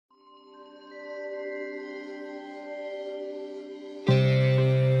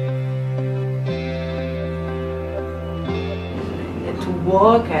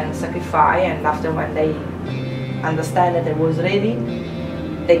work and sacrifice, and after when they understand that I was ready,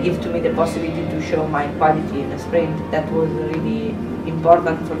 they give to me the possibility to show my quality in the sprint. That was really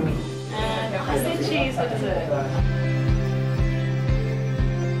important for me. And I said cheese for dessert.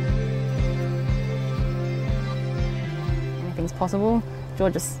 Anything's possible.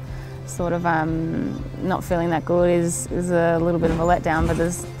 Georgia's sort of not feeling that good is a little bit of a letdown, but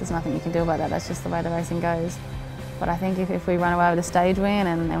there's nothing you can do about that. That's just the way the racing goes. But I think if we run away with a stage win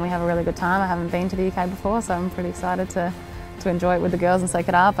and we have a really good time, I haven't been to the UK before, so I'm pretty excited to enjoy it with the girls and soak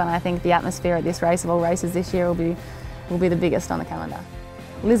it up. And I think the atmosphere at this race, of all races this year, will be the biggest on the calendar.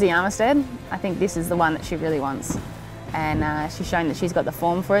 Lizzie Armistead, I think this is the one that she really wants, and she's shown that she's got the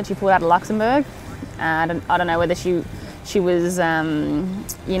form for it. She pulled out of Luxembourg. I don't know whether she was,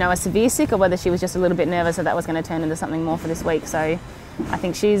 you know, a severe sick, or whether she was just a little bit nervous that was going to turn into something more for this week. So I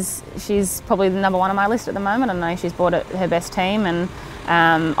think she's probably the number one on my list at the moment. I know she's brought her best team, and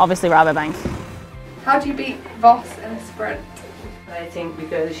obviously Rabobank. How do you beat Voss in a sprint? I think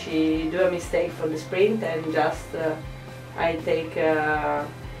because she do a mistake for the sprint, and just I take the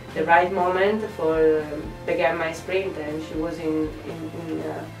right moment for begin my sprint, and she was in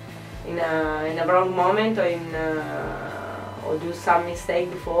a wrong moment, or do some mistake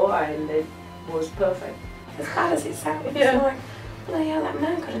before, and it was perfect. As hard as it sounds, Yeah. it's like, bloody hell, that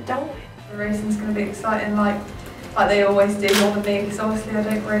man could have done it. The racing's going to be exciting, like they always do, more than me, because obviously I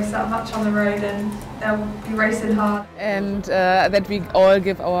don't race that much on the road, and they'll be racing hard. And that we all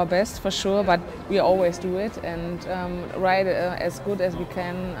give our best for sure, but we always do it and ride as good as we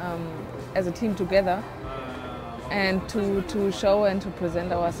can as a team together, and to show and to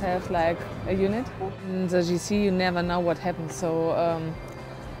present ourselves like a unit. In the GC you never know what happens, so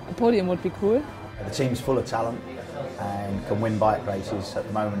a podium would be cool. The team's full of talent and can win bike races. At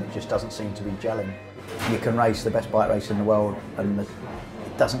the moment it just doesn't seem to be gelling. You can race the best bike race in the world and it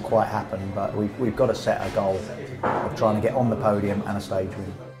doesn't quite happen, but we've got to set a goal of trying to get on the podium and a stage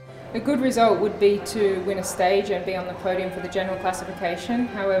win. A good result would be to win a stage and be on the podium for the general classification.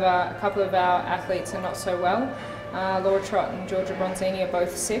 However, a couple of our athletes are not so well. Laura Trott and Georgia Bronzini are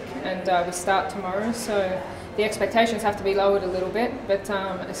both sick, and we start tomorrow, so the expectations have to be lowered a little bit, but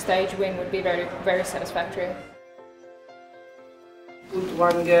a stage win would be very, very satisfactory. Put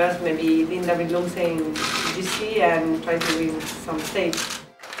one girl, maybe Linda Vidlungse in GC, and try to win some stage.